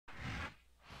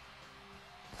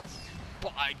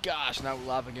my gosh, now we're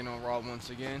live again on Raw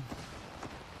once again.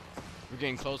 We're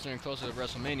getting closer and closer to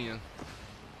WrestleMania.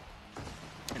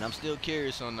 And I'm still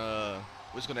curious on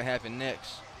what's going to happen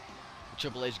next.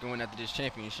 Triple H going after this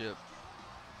championship.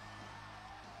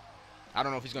 I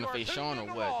don't know if he's going to face Shawn or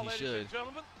what. He should.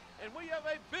 And we have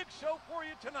a big show for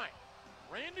you tonight.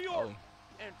 Randy Orton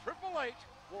and Triple H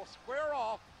will square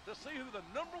off to see who the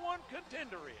 #1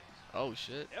 contender is. Oh,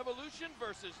 shit. Evolution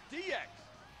versus DX.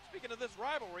 Speaking of this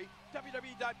rivalry,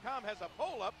 WWE.com has a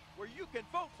poll up where you can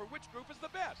vote for which group is the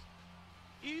best.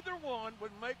 Either one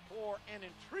would make for an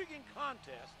intriguing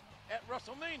contest at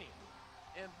WrestleMania.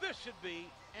 And this should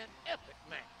be an epic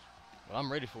match. Well,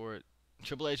 I'm ready for it.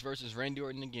 Triple H versus Randy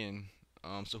Orton again.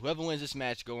 So whoever wins this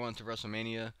match go on to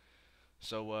WrestleMania.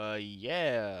 So,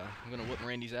 yeah. I'm going to whip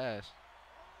Randy's ass.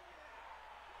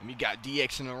 And we got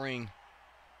DX in the ring.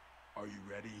 Are you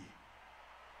ready?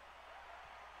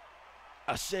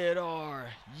 I said, are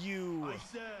you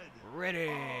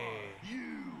ready?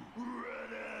 You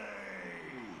ready?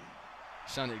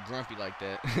 He sounded grumpy like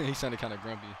that. He sounded kind of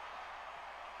grumpy.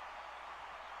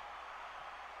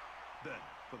 Then,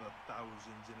 for the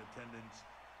thousands in attendance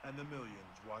and the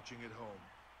millions watching at home,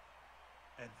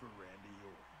 and for Randy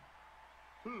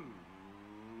Orton,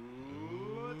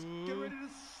 let's get ready to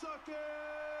suck it!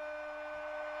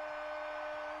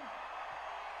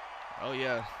 Oh,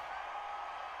 yeah.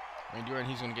 Randy Orton,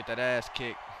 he's going to get that ass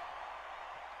kicked.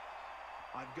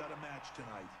 I've got a match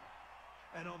tonight,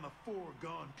 and on the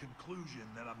foregone conclusion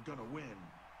that I'm going to win,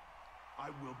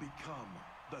 I will become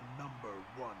the #1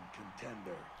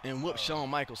 contender. And whoop Shawn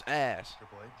Michaels' ass.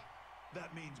 Triple H?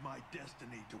 That means my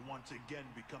destiny to once again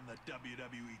become the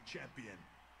WWE champion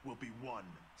will be one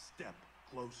step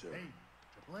closer. Hey,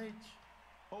 Triple H.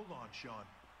 Hold on, Shawn.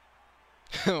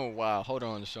 Oh, wow. Hold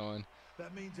on, Shawn.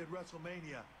 That means at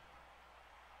WrestleMania,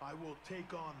 I will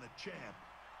take on the champ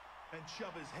and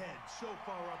shove his head so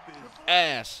far up his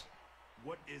ass.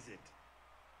 What is it?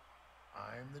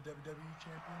 I'm the WWE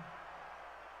champion.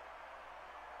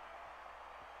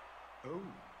 Oh,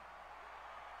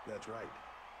 that's right.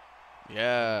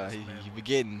 Yeah, he be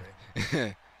getting.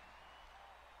 That's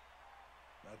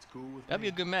cool with That'd be me.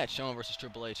 a good match, Shawn versus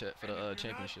Triple H for the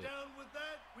championship. Not down with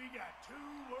that, we got 2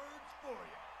 words for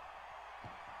you.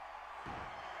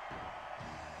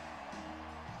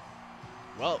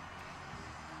 Well,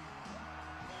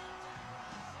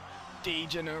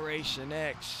 D-Generation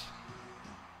X.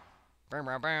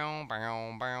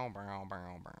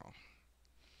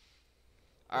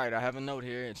 Alright, I have a note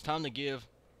here. It's time to give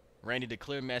Randy the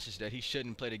clear message that he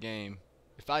shouldn't play the game.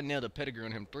 If I nailed a pedigree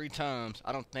on him 3 times,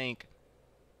 I don't think...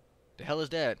 The hell is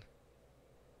that?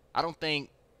 I don't think...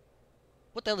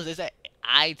 What the hell is that?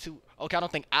 Okay, I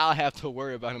don't think I'll have to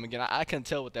worry about him again. I couldn't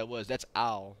tell what that was. That's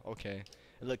Owl. Okay.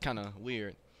 It looked kind of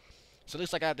weird. So it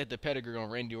looks like I did the pedigree on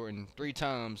Randy Orton 3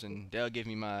 times, and they'll give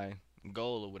me my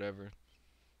goal or whatever.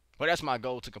 But that's my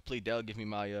goal to complete. They'll give me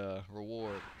my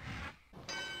reward.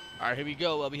 Alright, here we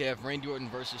go. We have Randy Orton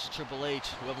versus Triple H.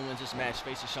 Whoever wins this match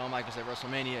faces Shawn Michaels at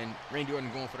WrestleMania, and Randy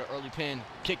Orton going for the early pin.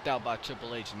 Kicked out by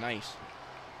Triple H. Nice.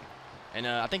 And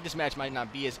I think this match might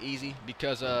not be as easy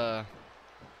because, you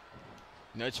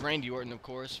know, it's Randy Orton, of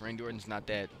course. Randy Orton's not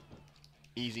that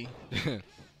easy.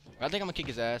 I think I'm going to kick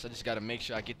his ass. I just got to make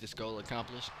sure I get this goal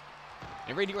accomplished.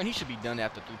 And Randy Orton, he should be done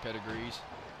after 3 pedigrees.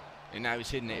 And now he's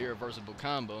hitting the irreversible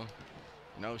combo.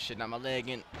 No shit, not my leg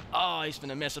in. Oh, he's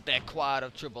finna mess up that quad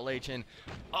of Triple H. And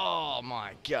oh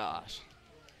my gosh.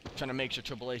 Trying to make sure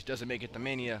Triple H doesn't make it to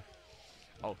Mania.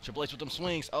 Oh, Triple H with them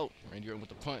swings. Oh, Randy Orton with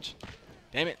the punch.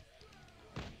 Damn it.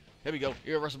 Here we go.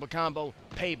 Irreversible combo.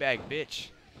 Payback, bitch.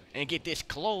 And get this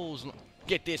close.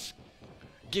 Get this.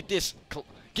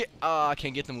 I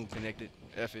can't get the move connected.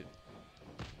 F it.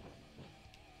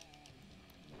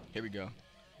 Here we go.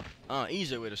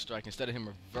 Easier way to strike instead of him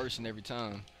reversing every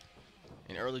time.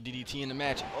 An early DDT in the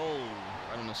match. Oh,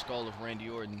 right on the skull of Randy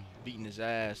Orton, beating his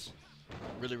ass.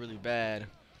 Really, really bad.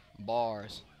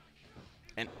 Bars.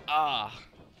 And oh,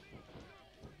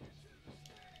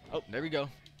 there we go.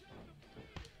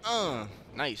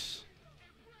 Nice.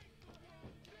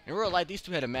 In real life, these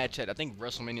two had a match at I think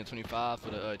WrestleMania 25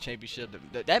 for the championship.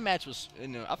 That match was, you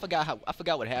know, I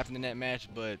forgot what happened in that match,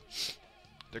 but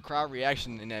the crowd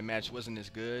reaction in that match wasn't as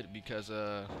good because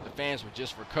the fans were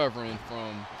just recovering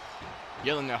from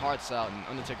yelling their hearts out in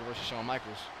Undertaker versus Shawn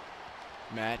Michaels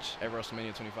match at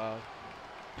WrestleMania 25.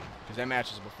 Because that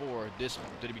match was before this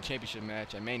WWE Championship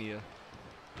match at Mania.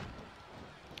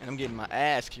 And I'm getting my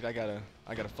ass kicked. I gotta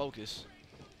focus.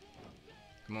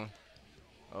 Come on.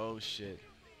 Oh shit.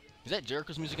 Is that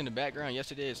Jericho's music in the background?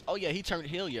 Yes, it is. Oh yeah, he turned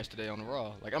heel yesterday on the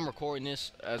Raw. Like, I'm recording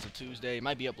this as a Tuesday. It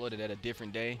might be uploaded at a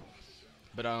different day.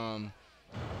 But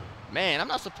Man, I'm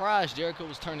not surprised Jericho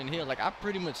was turning heel. Like, I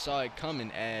pretty much saw it coming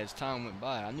as time went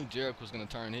by. I knew Jericho was going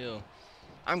to turn heel.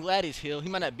 I'm glad he's heel. He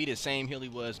might not be the same heel he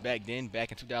was back then,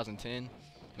 back in 2010,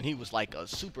 when he was like a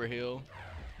super heel.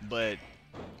 But,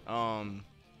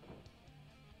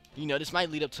 you know, this might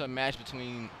lead up to a match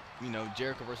between, you know,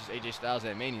 Jericho versus AJ Styles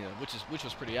at Mania, which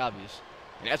was pretty obvious.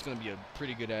 And that's going to be a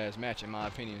pretty good-ass match, in my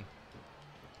opinion,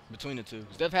 between the two.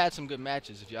 'Cause they've had some good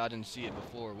matches, if y'all didn't see it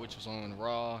before, which was on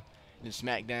Raw, then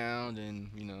SmackDown, and,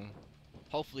 you know,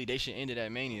 hopefully they should end it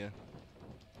at Mania.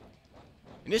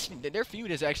 And their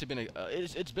feud has actually been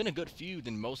it's been a good feud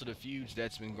than most of the feuds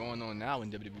that's been going on now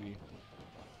in WWE.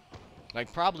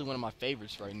 Like, probably one of my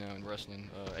favorites right now in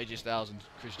wrestling, AJ Styles and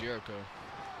Chris Jericho.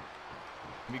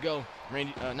 Here we go,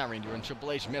 not Randy Orton,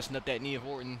 Triple H messing up that knee of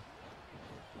Orton.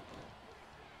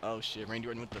 Oh shit, Randy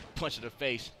Orton with the punch to the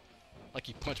face, like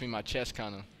he punched me in my chest,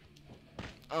 kinda.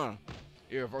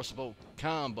 Irreversible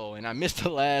combo, and I missed the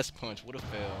last punch. What a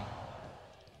fail.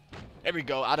 There we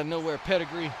go, out of nowhere,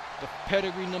 pedigree, the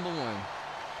pedigree #1.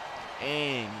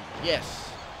 And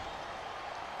yes.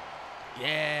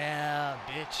 Yeah,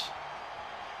 bitch.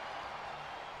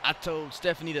 I told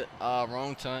Stephanie to,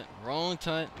 wrong tunt.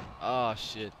 Oh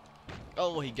shit.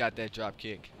 Oh, he got that drop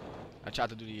kick. I tried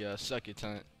to do the suck it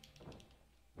tunt.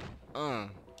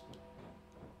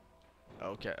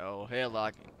 Okay, oh,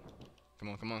 headlock.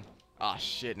 Come on. Ah,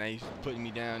 shit, now he's putting me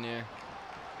down there.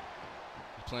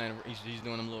 He's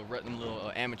doing them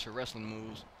little amateur wrestling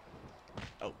moves.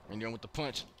 Oh, and doing with the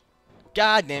punch.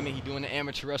 God damn it, he doing the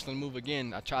amateur wrestling move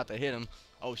again. I tried to hit him.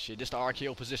 Oh shit, this the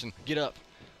RKO position. Get up.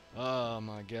 Oh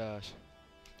my gosh.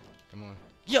 Come on.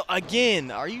 Yo,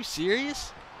 again, are you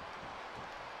serious?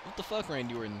 What the fuck,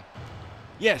 Randy Orton?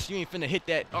 Yes, you ain't finna hit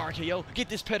that RKO. Get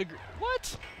this pedigree.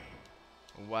 What?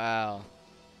 Wow.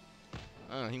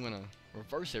 He wanna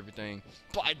reverse everything.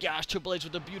 By gosh, Triple H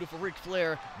with a beautiful Ric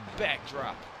Flair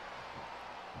backdrop.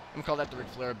 I'm gonna call that the Ric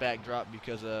Flair backdrop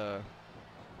because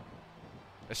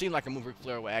it seemed like a move Ric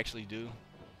Flair would actually do.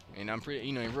 And I'm pretty,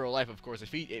 you know, in real life, of course,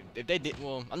 if they did,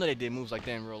 well, I know they did moves like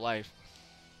that in real life,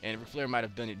 and Ric Flair might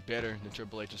have done it better than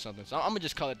Triple H or something. So I'm gonna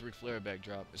just call it the Ric Flair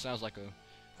backdrop. It sounds like a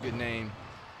good name.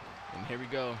 And here we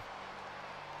go.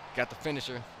 Got the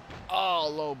finisher. Oh,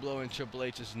 low blow in Triple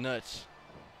H's nuts.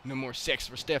 No more sex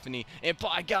for Stephanie. And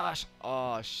by gosh.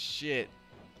 Oh, shit.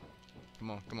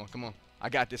 Come on. I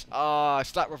got this. Ah,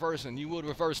 stop reversing. You would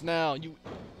reverse now.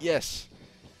 Yes.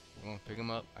 Come on, pick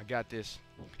him up. I got this.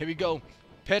 Here we go.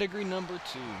 Pedigree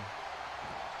 #2.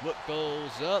 What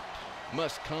goes up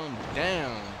must come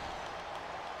down.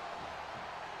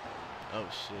 Oh,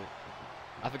 shit.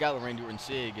 I forgot what Randy Orton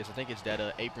said. I think it's that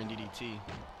apron DDT.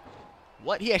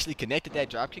 What? He actually connected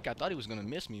that dropkick? I thought he was going to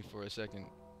miss me for a second.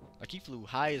 Like, he flew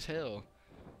high as hell.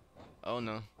 Oh,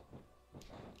 no.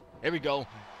 There we go.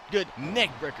 Good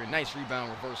neck breaker. Nice rebound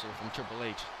reversal from Triple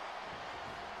H.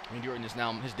 Randy Orton is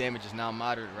now, his damage is now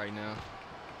moderate right now.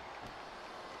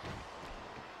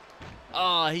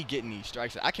 Oh, he getting these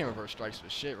strikes. I can't reverse strikes for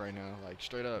shit right now. Like,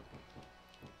 straight up.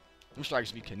 Them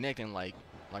strikes be connecting like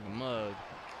a mug.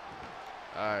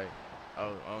 Alright.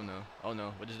 Oh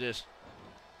no. What is this?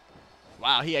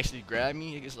 Wow, he actually grabbed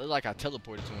me. It's like I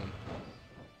teleported to him.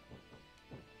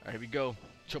 Alright, here we go.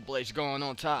 Triple H going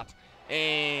on top.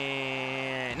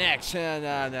 And next.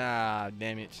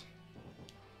 Damn it.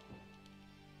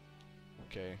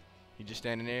 Okay. He just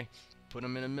standing there. Put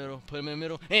him in the middle.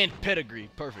 And pedigree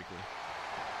perfectly.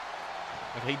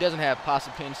 Okay, he doesn't have posse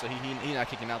pin, so he's not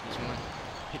kicking out this one.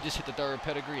 He just hit the third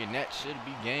pedigree, and that should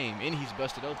be game. And he's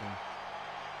busted open.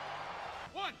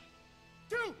 1,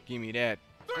 2. Give me that.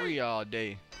 3 all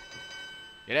day.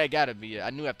 Yeah, that gotta be it. I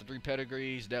knew after 3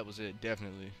 pedigrees, that was it,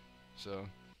 definitely. So,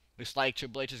 looks like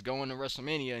Triple H is going to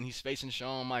WrestleMania, and he's facing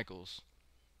Shawn Michaels.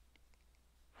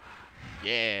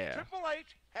 Yeah. Triple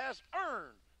H has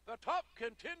earned the top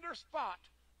contender spot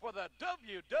for the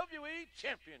WWE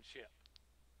Championship.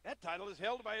 That title is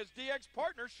held by his DX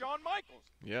partner, Shawn Michaels.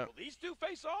 Yep. Will these two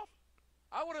face off?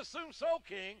 I would assume so,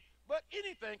 King, but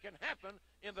anything can happen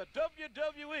in the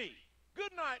WWE.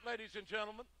 Good night, ladies and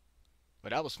gentlemen. But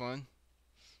that was fun.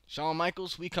 Shawn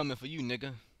Michaels, we coming for you,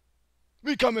 nigga.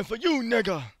 We coming for you,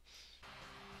 nigga.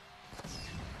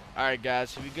 Alright,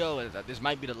 guys, here we go. This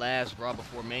might be the last Raw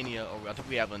before Mania, or I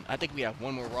think we have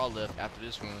one more Raw left after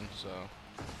this one, so.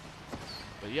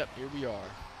 But yep, here we are.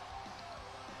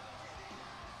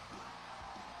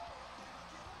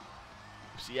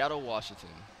 Seattle, Washington.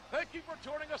 Thank you for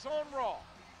joining us on Raw.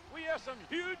 We have some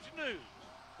huge news.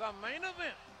 The main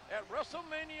event at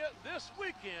WrestleMania this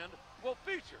weekend will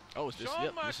feature Shawn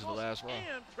Michaels this is the last Raw.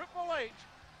 and Triple H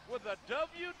with the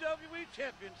WWE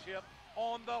Championship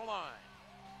on the line.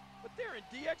 but they're in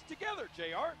DX together,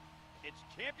 JR. It's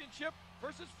championship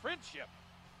versus friendship.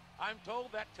 I'm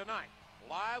told that tonight,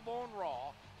 live on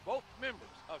Raw, both members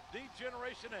of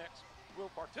D-Generation X will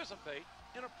participate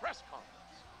in a press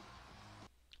conference.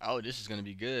 Oh, this is gonna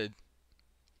be good.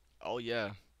 Oh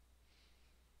yeah.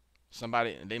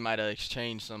 They might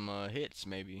exchange some hits,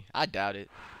 maybe. I doubt it.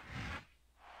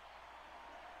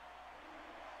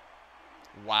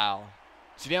 Wow.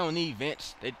 See, they don't need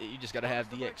Vince. You just gotta have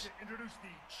DX. Like to introduce the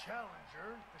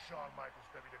challenger, the Shawn Michaels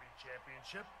WWE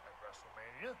Championship at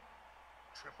WrestleMania,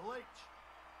 Triple H.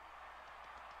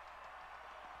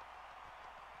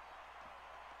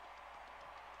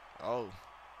 Oh,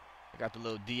 I got the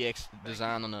little DX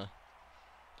design on the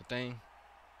thing.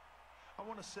 I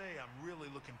want to say I'm really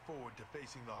looking forward to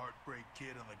facing the Heartbreak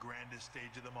Kid on the grandest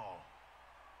stage of them all.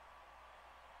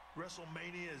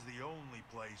 WrestleMania is the only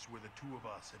place where the two of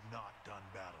us have not done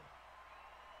battle.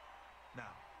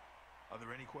 Now, are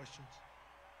there any questions?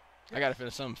 I gotta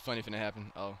feel something funny finna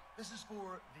happen. Oh. This is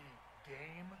for the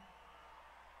game.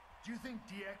 Do you think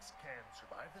DX can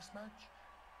survive this match?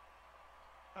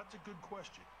 That's a good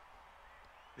question.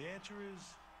 The answer is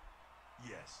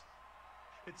yes.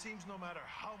 It seems no matter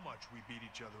how much we beat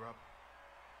each other up,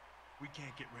 we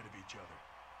can't get rid of each other.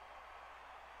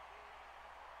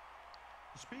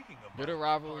 Speaking of bitter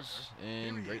rivals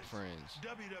and great friends.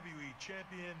 WWE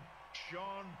Champion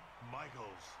Shawn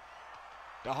Michaels.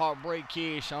 The Heartbreak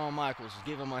Kid, Shawn Michaels.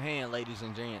 Give him a hand, ladies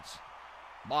and gents.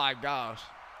 My gosh.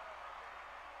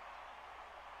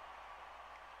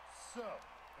 So,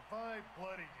 if I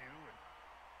bloody you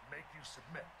and make you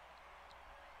submit,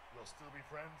 we'll still be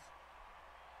friends?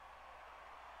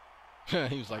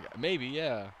 He was like, maybe,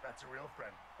 yeah. That's a real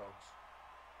friend, folks.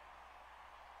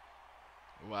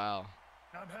 Wow.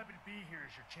 Now, I'm happy to be here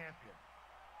as your champion.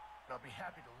 And I'll be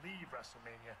happy to leave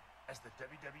WrestleMania as the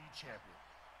WWE champion.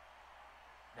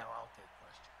 Now I'll take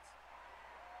questions.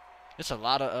 It's a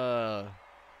lot of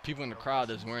people in the crowd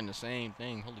that's wearing the same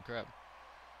thing. Holy crap.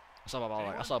 I saw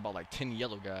about like 10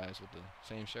 yellow guys with the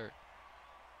same shirt.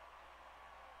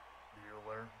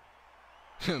 Bueller.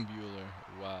 Bueller.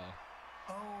 Wow.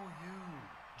 Oh, you.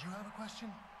 Do you have a question?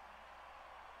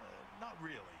 Not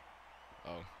really.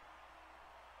 Oh.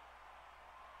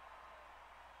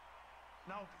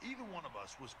 Now, if either one of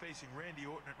us was facing Randy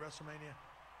Orton at WrestleMania,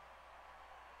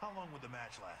 how long would the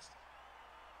match last?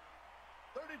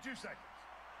 32 seconds.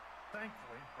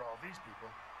 Thankfully, for all these people,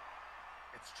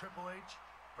 it's Triple H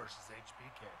versus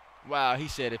HBK. Wow, he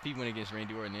said if he went against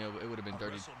Randy Orton, it would have been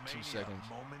 32 WrestleMania seconds.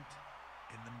 Moment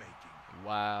in the making.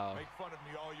 Wow. Make fun of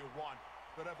me all you want,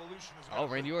 but Evolution is Oh,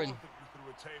 Randy Orton. both of you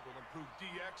through a table and prove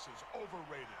DX is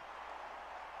overrated.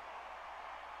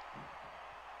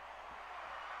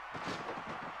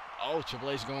 Oh, Triple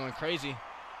H going crazy.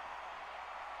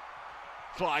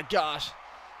 My gosh.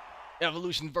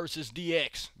 Evolution versus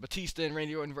DX. Batista and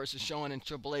Randy Orton versus Shawn and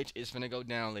Triple H is finna go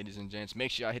down, ladies and gents. Make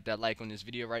sure y'all hit that like on this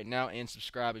video right now and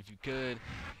subscribe if you could.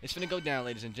 It's finna go down,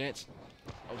 ladies and gents.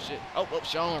 Oh shit. Oh,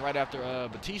 Shawn right after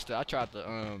Batista. I tried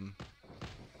to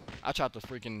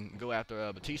freaking go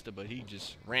after Batista, but he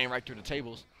just ran right through the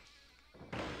tables.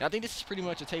 And I think this is pretty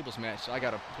much a tables match, so I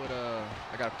gotta put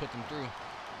them through.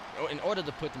 In order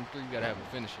to put them through, you gotta have a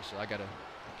finisher, so I gotta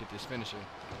get this finisher.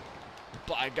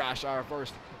 By gosh, I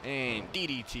reversed and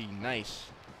DDT, nice.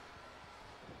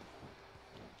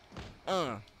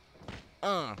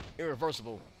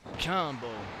 Irreversible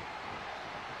combo.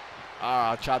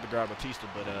 I tried to grab Batista,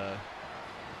 but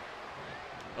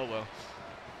oh well.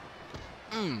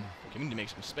 We need to make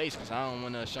some space because I don't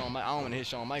want to hit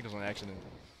Shawn Michaels on accident.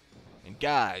 And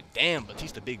god damn,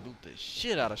 Batista big boot the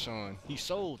shit out of Shawn. He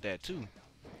sold that too.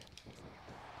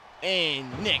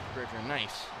 And neck breaker,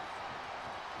 nice.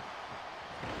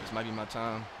 This might be my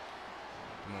time.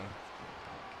 Come on.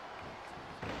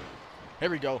 Here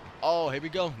we go. Oh, here we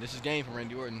go. This is game for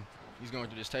Randy Orton. He's going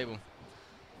through this table.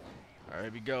 All right,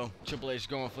 here we go. Triple H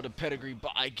going for the pedigree.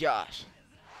 By gosh.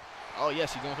 Oh,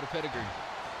 yes, he's going for the pedigree.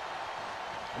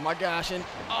 Oh, my gosh. And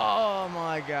oh,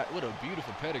 my God. What a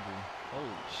beautiful pedigree. Holy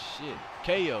shit.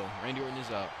 KO. Randy Orton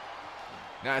is out.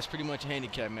 Now, it's pretty much a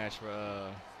handicap match for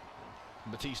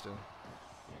Batista.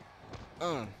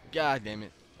 God damn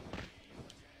it.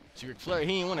 See, Ric Flair,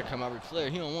 he didn't want to come out. Ric Flair,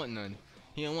 he don't want none.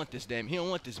 He don't want this damn. He don't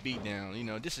want this beat down. You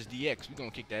know, this is DX. We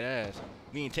gonna kick that ass.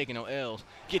 We ain't taking no L's.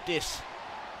 Get this.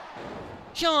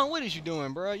 Shawn, what is you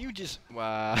doing, bro? You just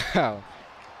wow.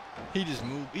 He just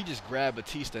moved. He just grabbed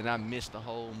Batista, and I missed the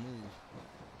whole move.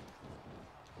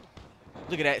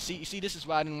 Look at that. See, this is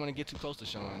why I didn't want to get too close to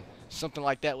Shawn. Something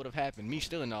like that would have happened. Me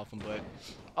stealing off him, but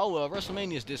oh well.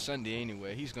 WrestleMania is this Sunday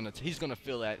anyway. He's gonna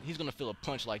feel that. He's gonna feel a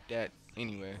punch like that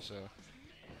anyway. So,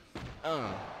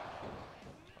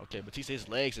 Okay, Batista's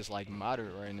legs is like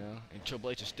moderate right now, and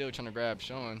Triple H is still trying to grab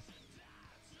Shawn.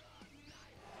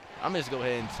 I'm just go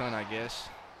ahead and taunt, I guess.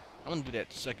 I'm gonna do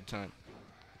that second taunt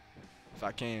if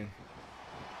I can.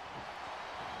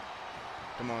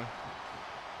 Come on.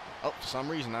 Oh, for some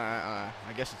reason I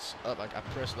guess it's up. I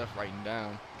pressed left, right, and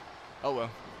down. Oh well.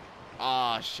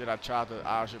 Ah, shit! I tried to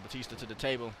usher Batista to the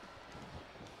table.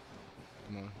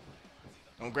 Come on.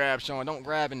 Don't grab Shawn. Don't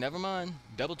grab, and never mind.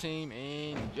 Double team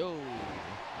and yo.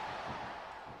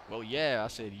 Well, yeah, I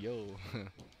said yo. All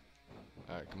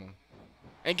right, come on.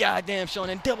 And goddamn, Shawn,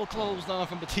 and double clothesline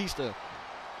from Batista. All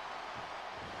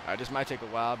right, this might take a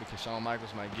while because Shawn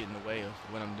Michaels might get in the way of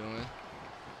what I'm doing.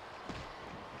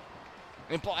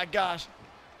 And my gosh.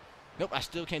 Nope, I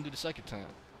still can't do the second time.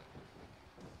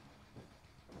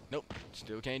 Nope,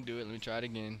 still can't do it. Let me try it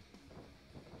again.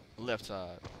 Left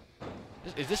side.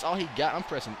 Is this all he got? I'm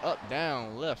pressing up,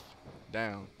 down, left,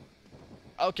 down.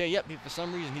 Okay, yep, for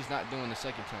some reason he's not doing the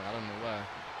second time. I don't know why.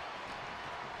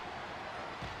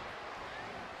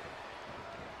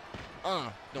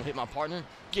 Don't hit my partner.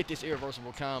 Get this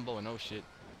irreversible combo and oh shit.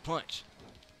 Punch.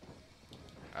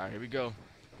 Alright, here we go.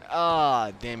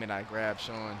 Ah, damn it, I grabbed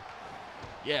Shawn.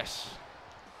 Yes.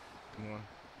 Come on.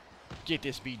 Get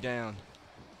this beat down.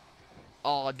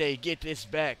 All day, get this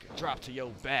back. Drop to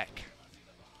your back.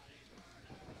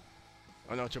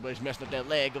 Oh no, Triple H messed up that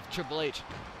leg of Triple H.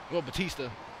 Well, Batista.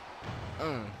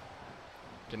 And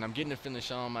I'm getting the feeling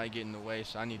Shawn might get in the way,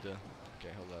 so I need to.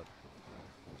 Okay, hold up.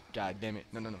 God damn it.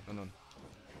 No. Come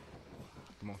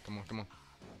on.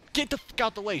 Get the fuck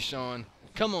out the way, Shawn.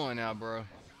 Come on now, bro.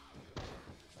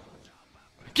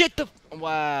 Get the.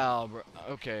 Wow, bro.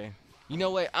 Okay. You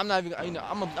know what? I'm not even. You know,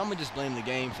 I'm gonna just blame the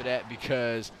game for that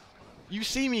because you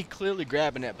see me clearly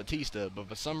grabbing at Batista, but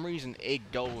for some reason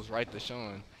it goes right to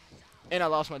Shawn. And I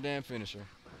lost my damn finisher.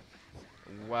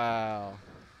 Wow.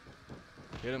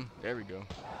 Hit him. There we go.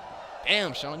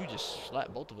 Damn, Shawn, you just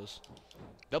slapped both of us.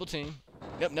 Double team.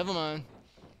 Yep, never mind.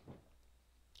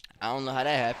 I don't know how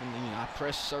that happened. You know, I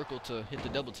pressed circle to hit the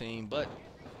double team, but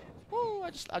woo,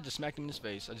 I just smacked him in his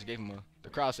face. I just gave him the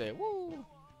crowd said, woo. Here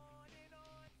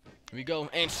we go.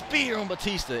 And spear on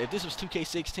Batista. If this was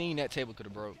 2K16, that table could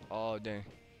have broke all day.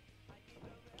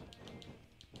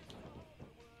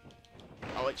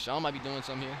 Oh wait, Shawn might be doing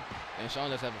something here. And Shawn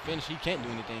doesn't have a finish. He can't do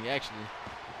anything actually.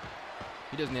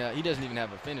 He doesn't even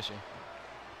have a finisher.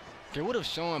 Okay, what if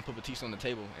Shawn put Batista on the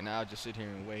table and I'll just sit here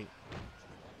and wait?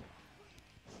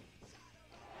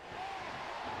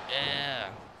 Yeah.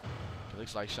 It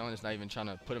looks like Shawn is not even trying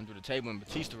to put him through the table, and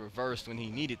Batista reversed when he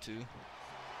needed to.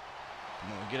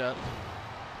 Come on, get up.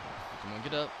 Come on,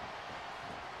 get up.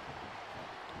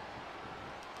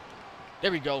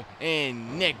 There we go.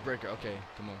 And neck breaker. Okay,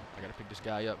 come on. I gotta pick this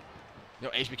guy up. Yo,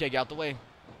 HBK, get out the way.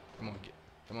 Come on,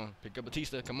 come on. Pick up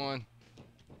Batista. Come on.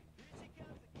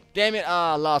 Damn it.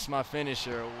 Ah, I lost my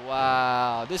finisher.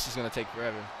 Wow. This is gonna take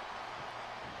forever.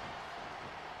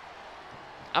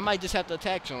 I might just have to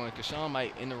attack Shawn because Shawn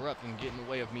might interrupt and get in the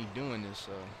way of me doing this.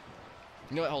 So,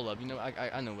 you know what? Hold up. You know,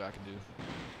 I know what I can do.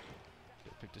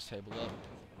 Pick this table up.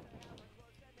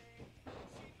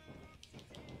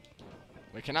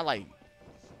 Wait, can I like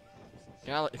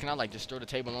just throw the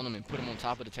table on him and put him on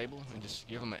top of the table and just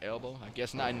give him an elbow? I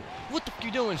guess not. And what the f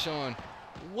you doing, Shawn?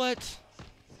 What?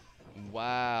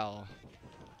 Wow.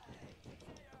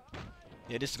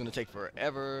 Yeah, this is gonna take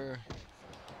forever.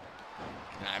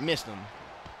 And I missed him.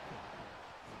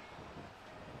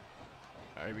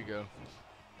 Alright, here we go.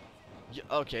 Yeah,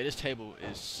 okay, this table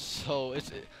is so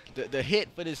the hit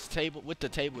for this table with the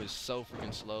table is so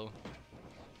freaking slow.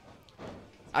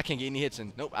 I can't get any hits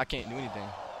in. Nope, I can't do anything.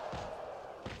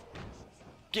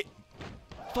 Get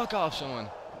fuck off, Shawn.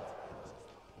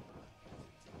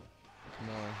 Come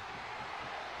on.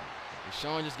 If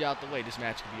Shawn just got out the way, this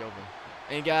match could be over.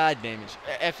 And god damn it.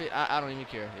 F it, I don't even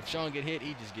care. If Shawn get hit,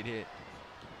 he just get hit.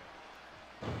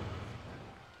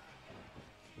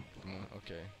 Come on,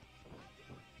 okay.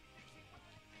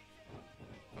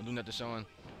 Don't do nothing, Shawn.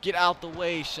 Get out the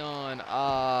way, Shawn.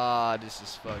 Ah, this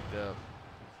is fucked up.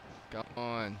 Come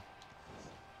on.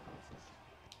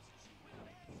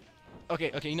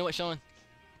 Okay, you know what, Shawn?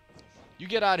 You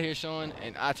get out of here, Shawn,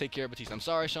 and I take care of Batista. I'm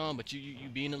sorry, Shawn, but you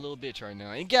being a little bitch right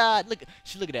now. And God, look at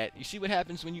that. You see what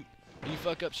happens when you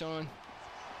fuck up, Shawn?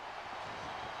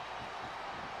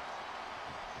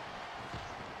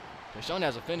 Okay, Shawn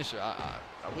has a finisher. I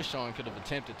wish Shawn could have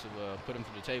attempted to put him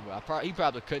through the table. He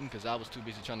probably couldn't because I was too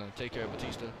busy trying to take care of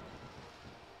Batista.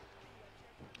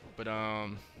 But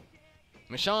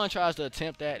when Shawn tries to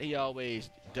attempt that, he always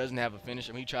doesn't have a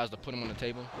finisher. He tries to put him on the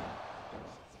table.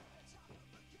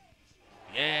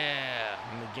 Yeah,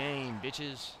 in the game,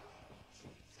 bitches.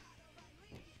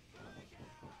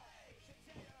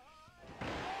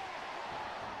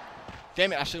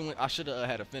 Damn it! I should have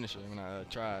had a finisher when I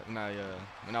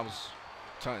when I was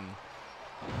taunting.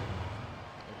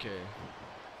 Okay.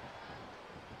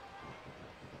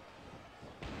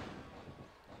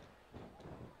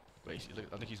 Wait,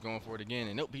 I think he's going for it again.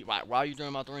 And nope. Why are you throwing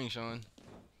him out the ring, Sean?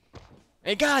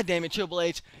 And God damn it, Triple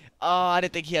H. Oh, I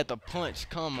didn't think he had the punch.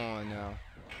 Come on now.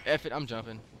 F it, I'm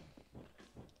jumping.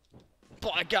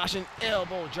 Boy, gosh, an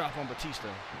elbow drop on Batista.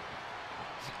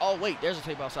 Oh, wait, there's a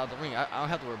table outside the ring. I don't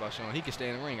have to worry about Sean. He can stay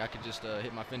in the ring. I could just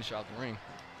hit my finisher out the ring.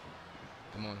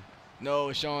 Come on.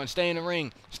 No, Sean, stay in the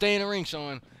ring. Stay in the ring,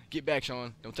 Sean. Get back,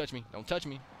 Sean. Don't touch me. Don't touch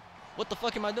me. What the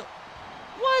fuck am I doing?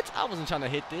 What? I wasn't trying to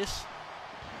hit this.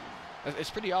 It's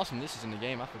pretty awesome this is in the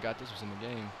game. I forgot this was in the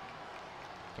game.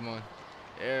 Come on.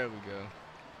 There we go.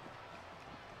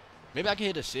 Maybe I can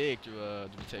hit a sig through the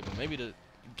table. Maybe the...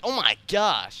 Oh my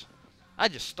gosh! I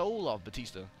just stole off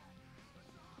Batista.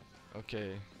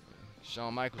 Okay.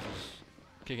 Shawn Michaels is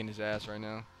kicking his ass right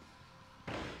now.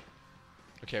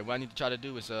 Okay, what I need to try to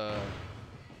do is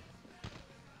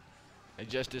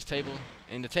adjust this table.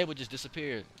 And the table just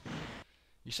disappeared.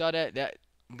 You saw that? That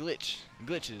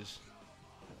glitches.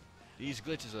 These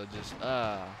glitches are just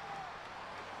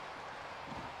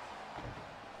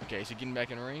Okay, so getting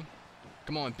back in the ring.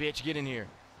 Come on, bitch, get in here.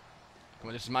 Come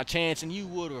on, this is my chance, and you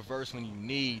would reverse when you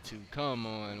need to. Come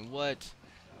on, what?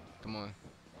 Come on.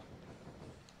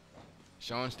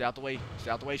 Sean, stay out the way.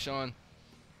 Stay out the way, Sean.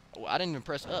 Oh, I didn't even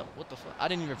press up. What the fuck? I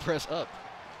didn't even press up.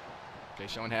 Okay,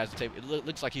 Sean has the table. It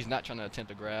looks like he's not trying to attempt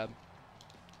to grab.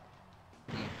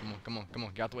 Come on, come on, come on, come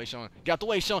on. Get out the way, Sean. Get out the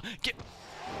way, Sean. Get...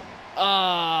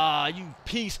 Ah, you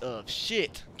piece of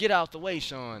shit. Get out the way,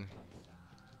 Sean.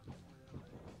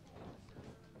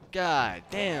 God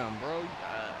damn, bro.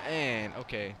 Man,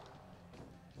 okay.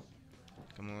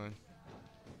 Come on.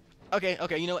 Okay,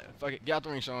 okay, you know what? Fuck it. Get out the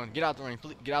ring, Sean. Get out the ring.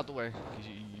 Please, get out the way. Because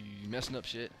you messing up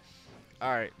shit.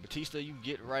 Alright, Batista, you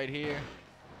get right here.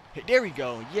 Hey, there we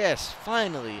go. Yes,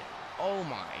 finally. Oh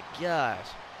my gosh.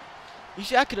 You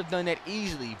see, I could have done that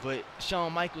easily, but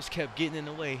Shawn Michaels kept getting in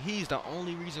the way. He's the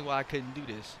only reason why I couldn't do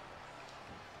this.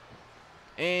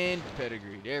 And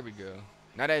pedigree. There we go.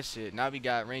 Now that's it. Now we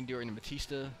got Randy Orton and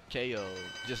Batista KO.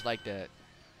 Just like that.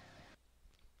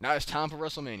 Now it's time for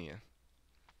WrestleMania.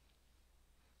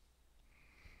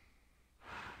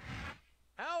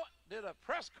 How did a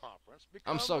press conference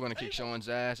become I'm so going to kick table? Sean's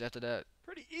ass after that.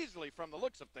 Pretty easily from the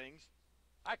looks of things.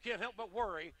 I can't help but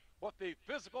worry what the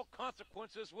physical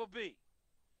consequences will be.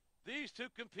 These two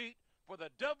compete for the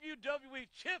WWE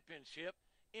Championship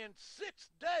in 6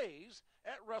 days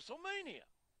at WrestleMania.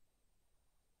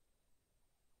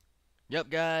 Yep,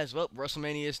 guys. Well,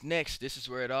 WrestleMania is next. This is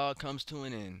where it all comes to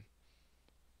an end.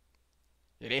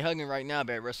 Yeah, they hugging right now,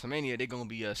 but at WrestleMania, they're going to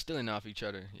be stealing off each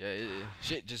other. Yeah,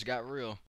 shit just got real.